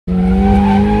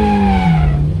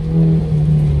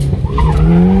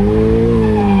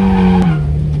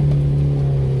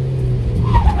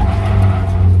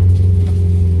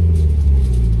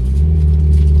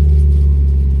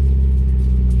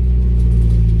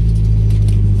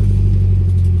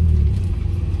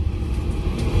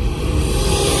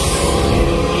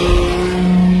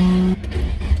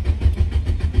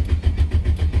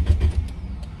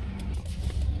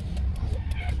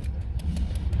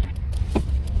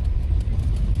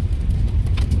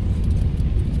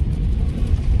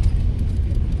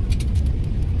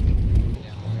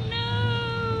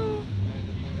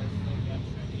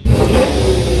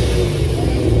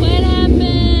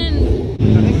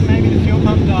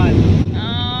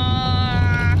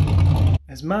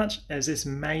As much as this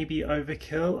may be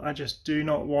overkill, I just do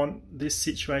not want this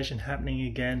situation happening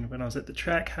again when I was at the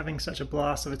track having such a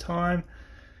blast of a time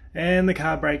and the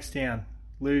car breaks down,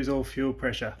 lose all fuel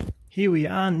pressure. Here we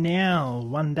are now,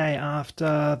 one day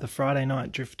after the Friday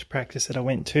night drift practice that I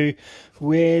went to,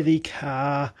 where the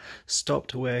car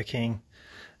stopped working.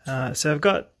 So I've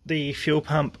got the fuel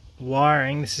pump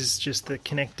wiring. This is just the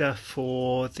connector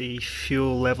for the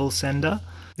fuel level sender.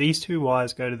 These two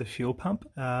wires go to the fuel pump.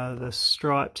 The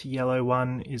striped yellow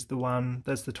one is the one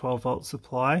that's the 12 volt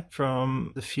supply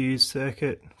from the fuse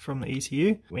circuit from the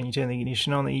ECU. When you turn the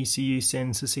ignition on, the ECU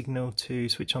sends the signal to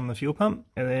switch on the fuel pump,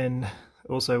 and then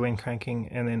also when cranking,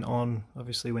 and then on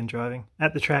obviously when driving.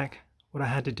 At the track, what I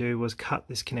had to do was cut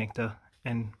this connector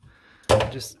and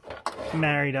just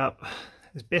married up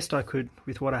as best I could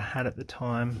with what I had at the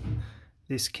time,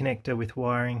 this connector with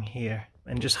wiring here,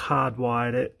 and just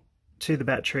hardwired it to the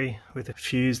battery with a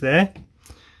fuse there.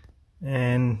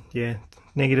 And yeah,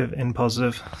 negative and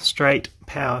positive, straight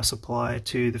power supply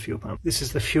to the fuel pump. This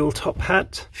is the fuel pump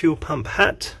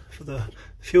hat for the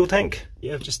fuel tank.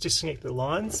 Yeah, I've just disconnected the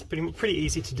lines. Pretty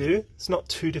easy to do. It's not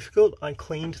too difficult. I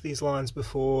cleaned these lines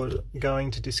before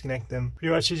going to disconnect them.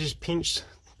 Pretty much you just pinched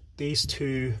these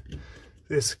two,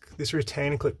 this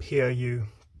retainer clip here, you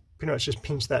pretty much just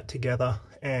pinch that together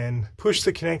and push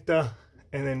the connector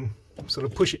and then sort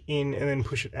of push it in and then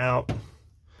push it out.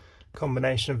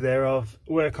 Combination of thereof,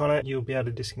 work on it, you'll be able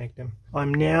to disconnect them.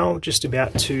 I'm now just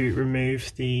about to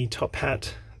remove the top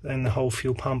hat and the whole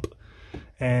fuel pump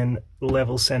and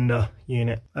level sender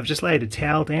unit. I've just laid a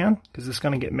towel down because it's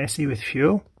going to get messy with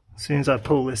fuel. As soon as I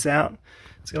pull this out,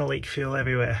 it's going to leak fuel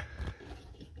everywhere.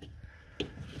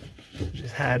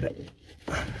 Just had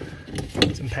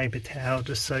some paper towel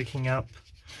just soaking up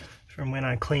from when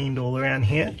I cleaned all around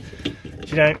here.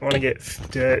 You don't want to get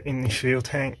dirt in the fuel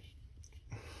tank.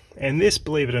 And this,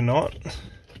 believe it or not,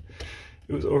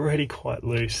 it was already quite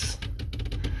loose.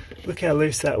 Look how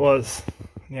loose that was.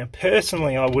 Now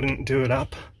personally I wouldn't do it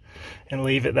up and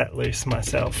leave it that loose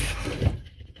myself.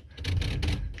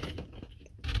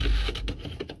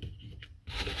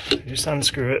 So just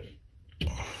unscrew it. You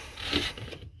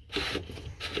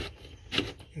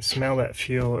can smell that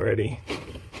fuel already.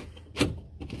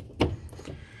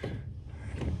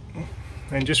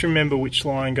 And just remember which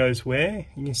line goes where.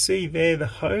 You can see there the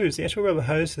hose, the actual rubber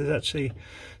hose has actually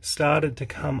started to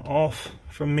come off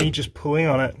from me just pulling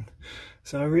on it.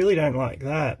 So I really don't like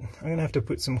that. I'm going to have to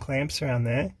put some clamps around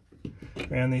there,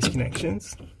 around these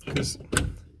connections, because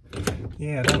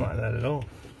yeah, I don't like that at all.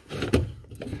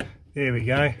 There we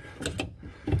go.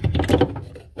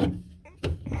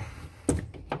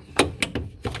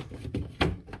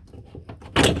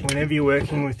 Whenever you're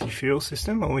working with your fuel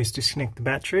system, always disconnect the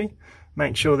battery.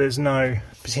 Make sure there's no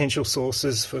potential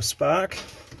sources for spark,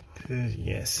 because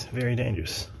yes, very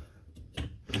dangerous.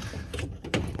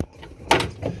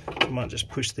 I might just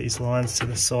push these lines to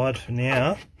the side for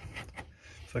now,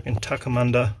 if I can tuck them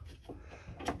under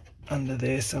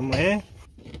there somewhere.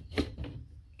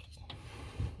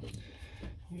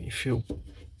 Your fuel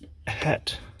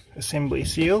hat assembly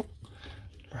seal,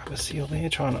 rubber seal there,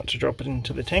 try not to drop it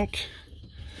into the tank.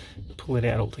 Pull it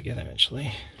out altogether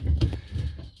actually.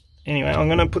 Anyway, I'm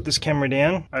going to put this camera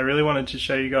down. I really wanted to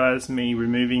show you guys me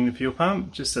removing the fuel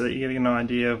pump, just so that you get an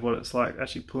idea of what it's like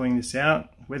actually pulling this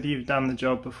out. Whether you've done the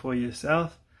job before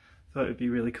yourself, I thought it would be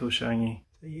really cool showing you.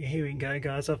 So yeah, here we go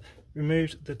guys, I've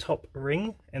removed the top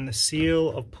ring and the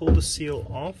seal. I've pulled the seal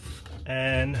off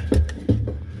and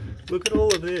look at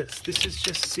all of this. This is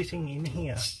just sitting in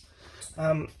here.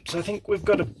 So I think we've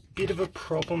got a bit of a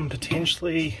problem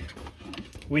potentially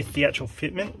with the actual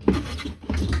fitment,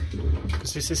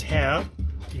 because this is how,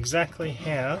 exactly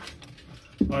how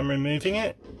I'm removing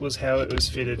it was how it was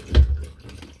fitted.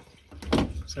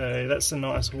 So that's a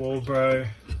nice Walbro,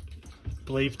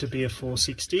 believed to be a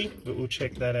 460, but we'll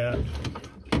check that out.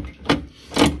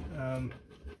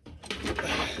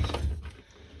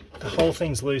 The whole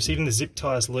thing's loose, even the zip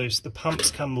tie's loose. The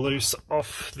pumps come loose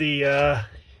off the, I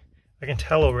can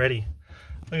tell already.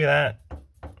 Look at that,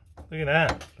 look at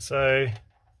that. So,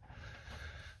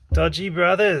 dodgy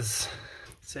brothers.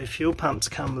 So fuel pumps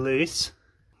come loose.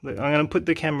 Look, I'm going to put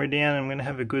the camera down and I'm going to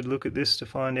have a good look at this to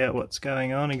find out what's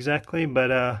going on exactly, but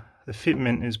the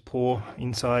fitment is poor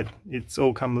inside. It's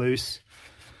all come loose.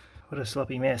 What a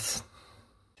sloppy mess.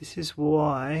 This is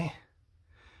why,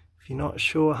 if you're not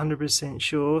sure, 100%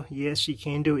 sure, yes, you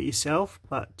can do it yourself,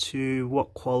 but to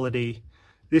what quality?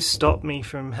 This stopped me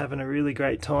from having a really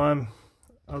great time.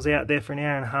 I was out there for an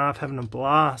hour and a half having a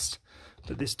blast,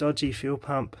 but this dodgy fuel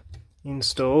pump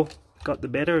install got the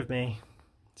better of me.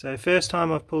 So first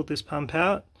time I've pulled this pump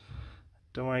out,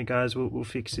 Don't worry guys, we'll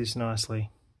fix this nicely.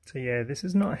 So yeah, this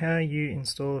is not how you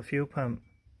install a fuel pump.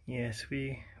 Yes,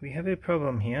 we have a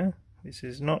problem here. This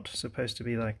is not supposed to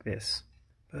be like this.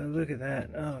 But look at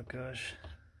that, oh gosh,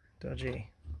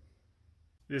 dodgy.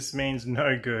 This means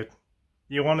no good.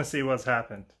 You want to see what's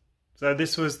happened. So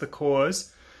this was the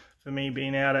cause for me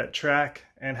being out at track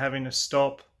and having to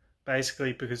stop,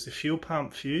 basically because the fuel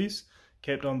pump fuse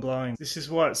kept on blowing. This is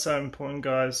why it's so important,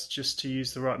 guys, just to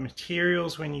use the right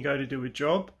materials when you go to do a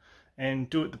job and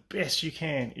do it the best you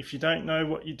can. If you don't know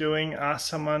what you're doing, ask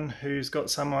someone who's got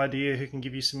some idea who can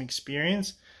give you some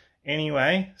experience.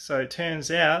 Anyway, so it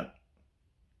turns out,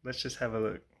 let's just have a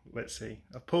look. Let's see.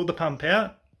 I've pulled the pump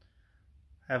out.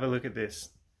 Have a look at this.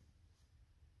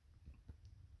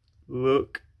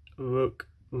 Look at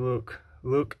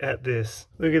this.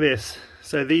 Look at this.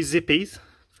 So these zippies,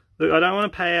 look, I don't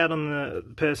want to pay out on the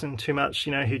person too much,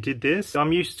 you know, who did this.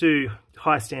 I'm used to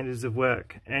high standards of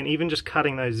work, and even just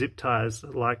cutting those zip ties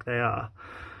like they are,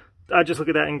 I just look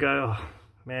at that and go, oh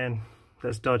man,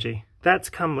 that's dodgy. That's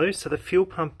come loose, so the fuel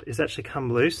pump is actually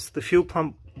come loose. The fuel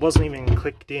pump wasn't even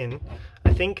clicked in.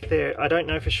 I think there, I don't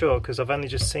know for sure because I've only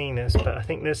just seen this, but I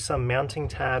think there's some mounting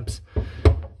tabs.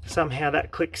 Somehow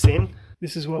that clicks in.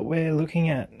 This is what we're looking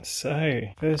at. So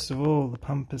first of all, the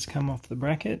pump has come off the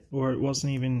bracket, or it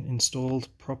wasn't even installed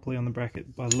properly on the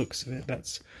bracket by the looks of it.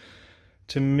 That's,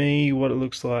 to me, what it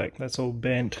looks like. That's all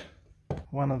bent.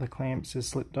 One of the clamps has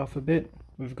slipped off a bit.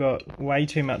 We've got way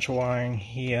too much wiring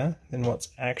here than what's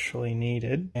actually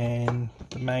needed, and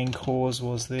the main cause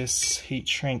was this heat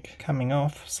shrink coming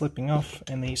off, slipping off,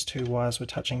 and these two wires were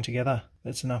touching together.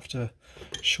 That's enough to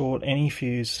short any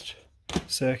fused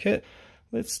circuit.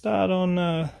 Let's start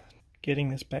on getting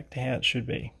this back to how it should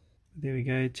be. There we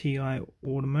go, TI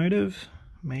Automotive,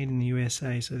 made in the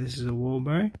USA, so this is a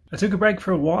Walbro. I took a break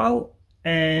for a while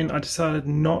and I decided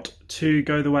not to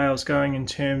go the way I was going in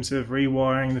terms of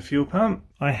rewiring the fuel pump.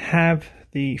 I have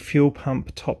the fuel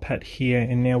pump top hat here,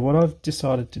 and now what I've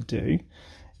decided to do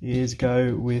is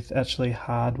go with actually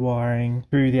hard wiring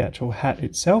through the actual hat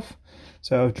itself.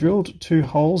 So I've drilled 2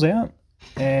 holes out,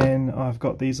 and I've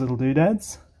got these little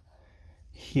doodads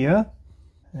here,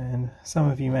 and some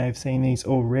of you may have seen these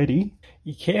already.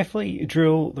 You carefully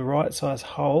drill the right size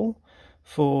hole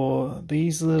for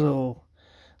these little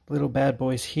bad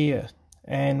boys here,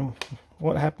 and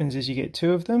what happens is you get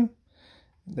 2 of them.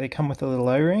 They come with a little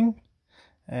O-ring,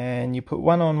 and you put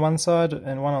one on one side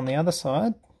and one on the other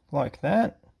side like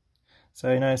that.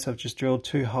 So you notice I've just drilled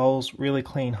 2 holes, really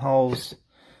clean holes,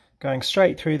 going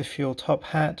straight through the fuel top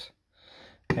hat.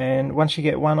 And once you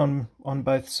get one on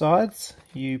both sides,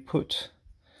 you put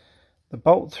the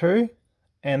bolt through,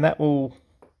 and that will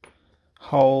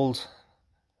hold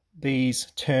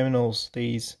these terminals,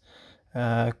 these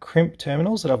crimp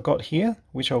terminals that I've got here,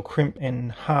 which I'll crimp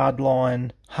and hard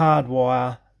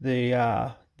wire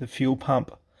the fuel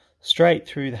pump straight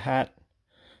through the hat,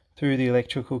 through the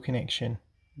electrical connection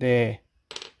there.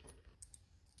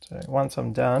 So once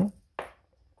I'm done,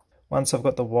 once I've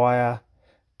got the wire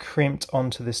crimped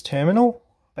onto this terminal,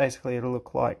 basically it'll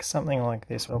look like something like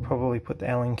this. I'll probably put the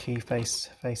Allen key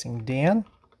facing down.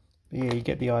 But yeah, you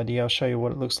get the idea. I'll show you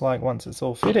what it looks like once it's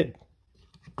all fitted.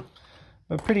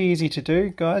 But pretty easy to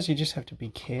do, guys. You just have to be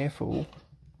careful.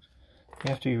 You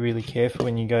have to be really careful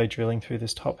when you go drilling through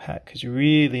this top hat, because you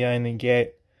really only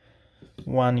get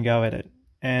one go at it.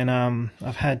 And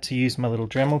I've had to use my little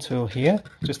Dremel tool here,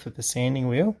 just with the sanding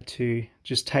wheel, to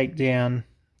just take down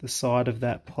the side of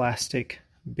that plastic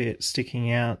bit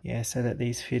sticking out, yeah, so that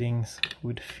these fittings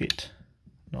would fit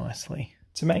nicely.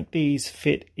 To make these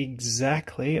fit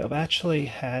exactly, I've actually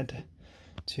had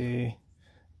to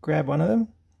grab one of them,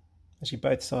 actually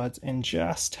both sides, and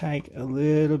just take a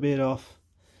little bit off.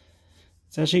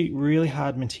 It's actually really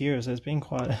hard material, so it's been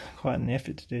quite an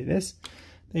effort to do this.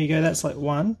 There you go, that's like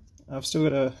one. I've still got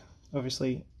to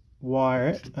obviously wire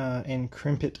it and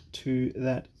crimp it to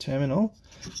that terminal,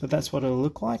 but that's what it'll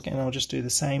look like, and I'll just do the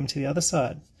same to the other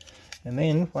side. And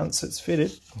then once it's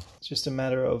fitted, it's just a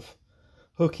matter of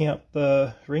hooking up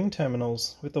the ring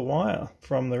terminals with the wire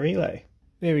from the relay.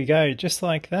 There we go, just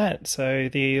like that. So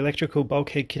the electrical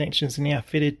bulkhead connections are now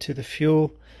fitted to the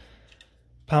fuel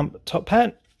pump top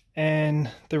hat, and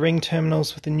the ring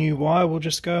terminals with the new wire will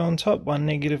just go on top, one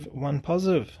negative, one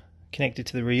positive, connected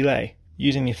to the relay,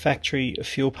 using the factory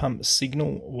fuel pump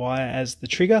signal wire as the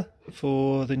trigger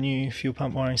for the new fuel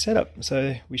pump wiring setup.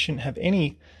 So we shouldn't have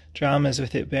any dramas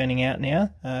with it burning out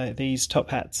now. These top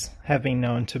hats have been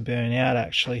known to burn out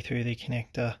actually through the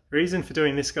connector. Reason for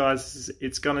doing this, guys, is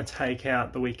it's going to take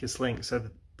out the weakest link. So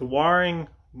the wiring,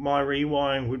 my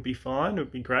rewiring would be fine, it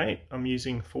would be great. I'm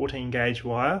using 14 gauge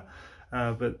wire.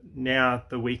 but now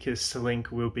the weakest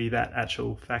link will be that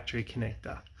actual factory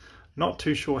connector. Not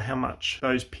too sure how much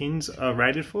those pins are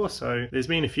rated for, so there's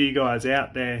been a few guys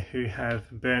out there who have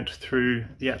burnt through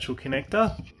the actual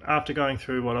connector. After going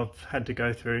through what I've had to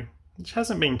go through, which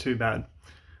hasn't been too bad,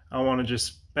 I want to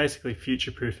just basically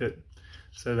future-proof it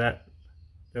so that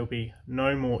there'll be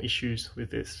no more issues with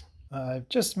this. I've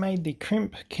just made the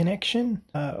crimp connection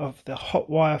of the hot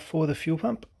wire for the fuel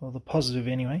pump, or the positive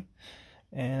anyway.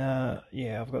 And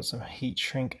yeah, I've got some heat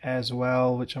shrink as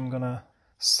well, which I'm gonna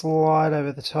slide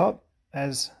over the top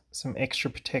as some extra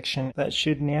protection. That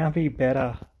should now be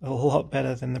better, a lot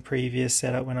better than the previous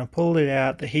setup. When I pulled it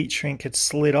out, the heat shrink had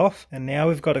slid off, and now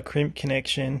we've got a crimp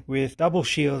connection with double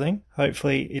shielding.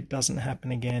 Hopefully it doesn't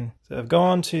happen again. So I've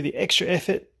gone to the extra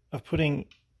effort of putting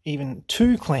even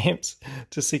 2 clamps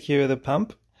to secure the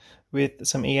pump with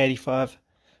some E85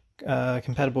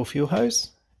 compatible fuel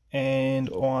hose, and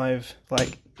I've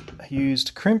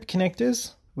used crimp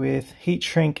connectors with heat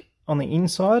shrink on the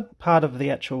inside, part of the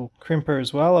actual crimper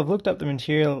as well. I've looked up the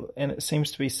material and it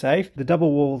seems to be safe. The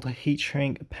double walled heat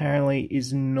shrink apparently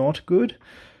is not good,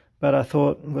 but I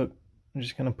thought, look, I'm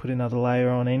just going to put another layer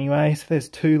on anyway. So there's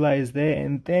 2 layers there,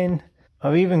 and then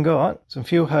I've even got some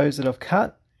fuel hose that I've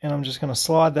cut, and I'm just going to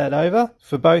slide that over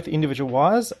for both individual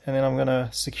wires, and then I'm going to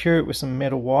secure it with some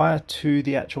metal wire to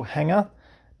the actual hanger.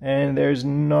 And there's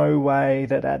no way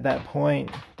that at that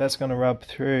point that's going to rub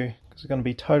through, because it's going to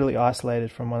be totally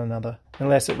isolated from one another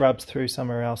unless it rubs through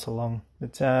somewhere else along.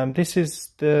 But this is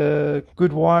the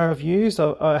good wire I've used.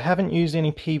 I haven't used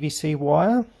any PVC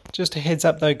wire. Just a heads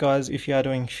up though guys, if you are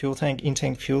doing fuel tank,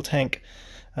 in-tank fuel tank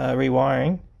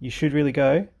rewiring, you should really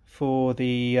go for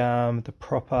the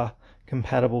proper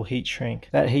compatible heat shrink.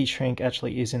 That heat shrink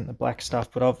actually isn't the black stuff,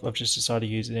 but I've just decided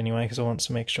to use it anyway because I want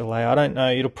some extra layer. I don't know,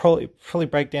 it'll probably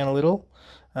break down a little,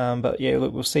 but yeah,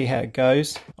 look, we'll see how it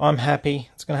goes. I'm happy.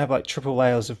 It's going to have like triple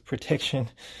layers of protection,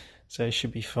 so it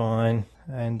should be fine.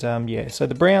 And yeah, so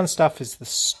the brown stuff is the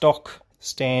stock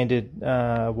standard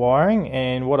wiring,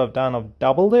 and what I've done, I've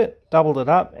doubled it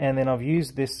up, and then I've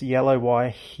used this yellow wire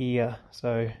here.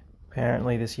 So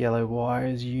apparently this yellow wire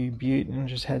is U-Butte, and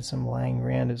just had some laying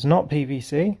around. It's not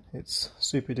PVC, it's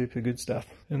super duper good stuff.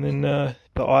 And then the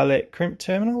eyelet crimp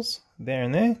terminals, there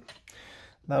and there,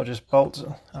 they'll just bolt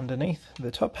underneath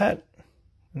the top hat,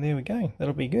 and there we go.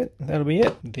 That'll be good. That'll be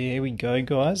it. There we go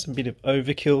guys, a bit of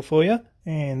overkill for you.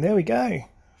 And there we go.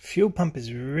 Fuel pump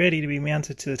is ready to be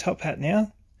mounted to the top hat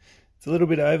now. It's a little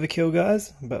bit of overkill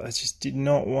guys, but I just did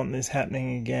not want this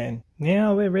happening again.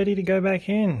 Now we're ready to go back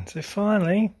in. So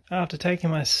finally, after taking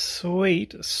my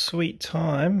sweet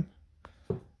time,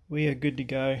 we are good to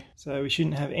go. So we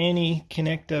shouldn't have any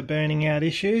connector burning out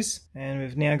issues. And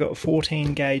we've now got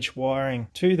 14 gauge wiring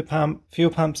to the pump.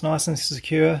 Fuel pump's nice and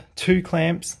secure. 2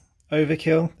 clamps,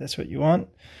 overkill, that's what you want.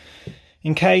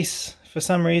 In case for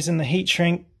some reason the heat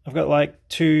shrink, I've got like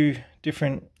 2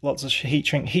 different lots of heat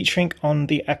shrink on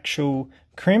the actual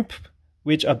crimp,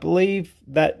 which I believe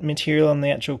that material on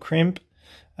the actual crimp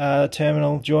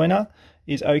terminal joiner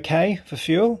is okay for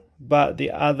fuel, but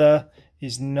the other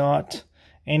is not.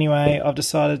 Anyway, I've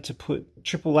decided to put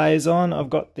triple layers on. I've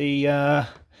got the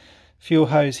fuel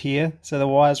hose here, so the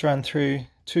wires run through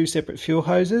 2 separate fuel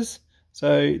hoses,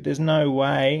 so there's no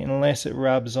way, unless it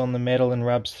rubs on the metal and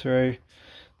rubs through,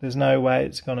 there's no way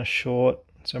it's going to short.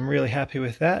 So I'm really happy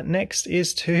with that. Next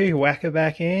is to whack it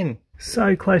back in.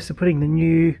 So close to putting the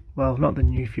new, well, not the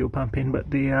new fuel pump in, but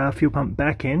the fuel pump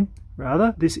back in,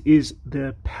 rather. This is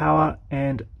the power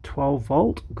and 12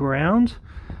 volt ground,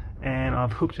 and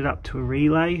I've hooked it up to a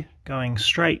relay going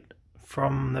straight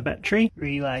from the battery.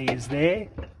 Relay is there.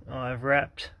 I've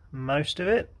wrapped most of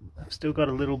it. I've still got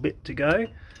a little bit to go.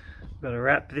 I've got to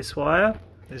wrap this wire.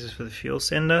 This is for the fuel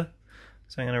sender.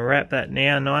 So I'm going to wrap that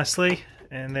now nicely,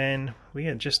 and then we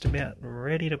are just about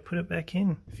ready to put it back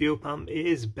in. Fuel pump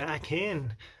is back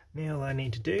in. Now all I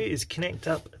need to do is connect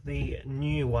up the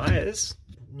new wires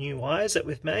that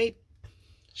we've made.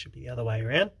 Should be the other way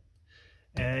around.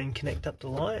 And connect up the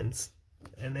lines.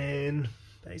 And then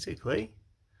basically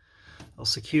I'll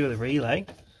secure the relay,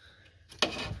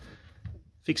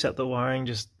 fix up the wiring,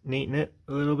 just neaten it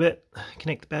a little bit,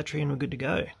 connect the battery, and we're good to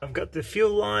go. I've got the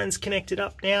fuel lines connected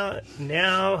up now.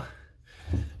 Now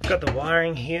I've got the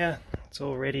wiring here, it's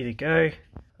all ready to go.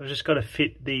 I've just got to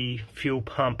fit the fuel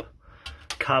pump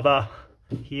cover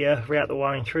here, route the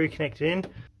wiring through, connect it in.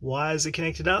 Wires are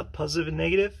connected up, positive and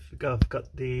negative. I've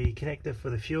got the connector for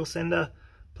the fuel sender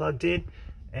plugged in,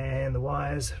 and the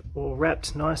wires all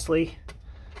wrapped nicely.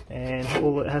 And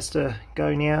all that has to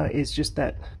go now is just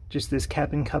this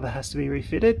cabin cover has to be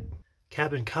refitted.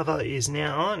 Cabin cover is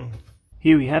now on.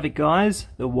 Here we have it, guys.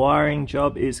 The wiring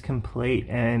job is complete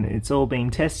and it's all been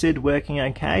tested, working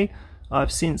okay.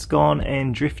 I've since gone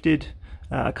and drifted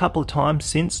a couple of times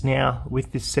since now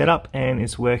with this setup, and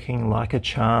it's working like a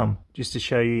charm. Just to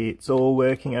show you it's all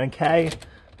working okay,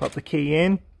 pop the key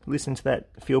in, listen to that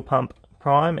fuel pump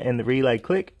prime and the relay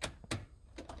click.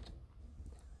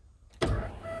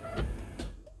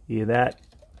 Hear that?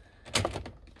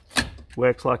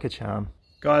 Works like a charm.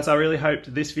 Guys, I really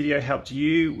hoped this video helped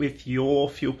you with your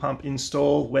fuel pump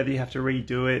install, whether you have to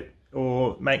redo it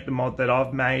or make the mod that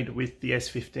I've made with the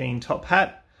S15 top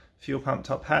hat, fuel pump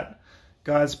top hat.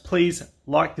 Guys, please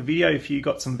like the video if you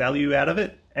got some value out of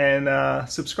it, and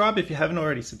subscribe if you haven't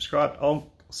already subscribed.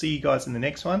 I'll see you guys in the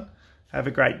next one. Have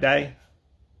a great day.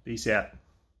 Peace out.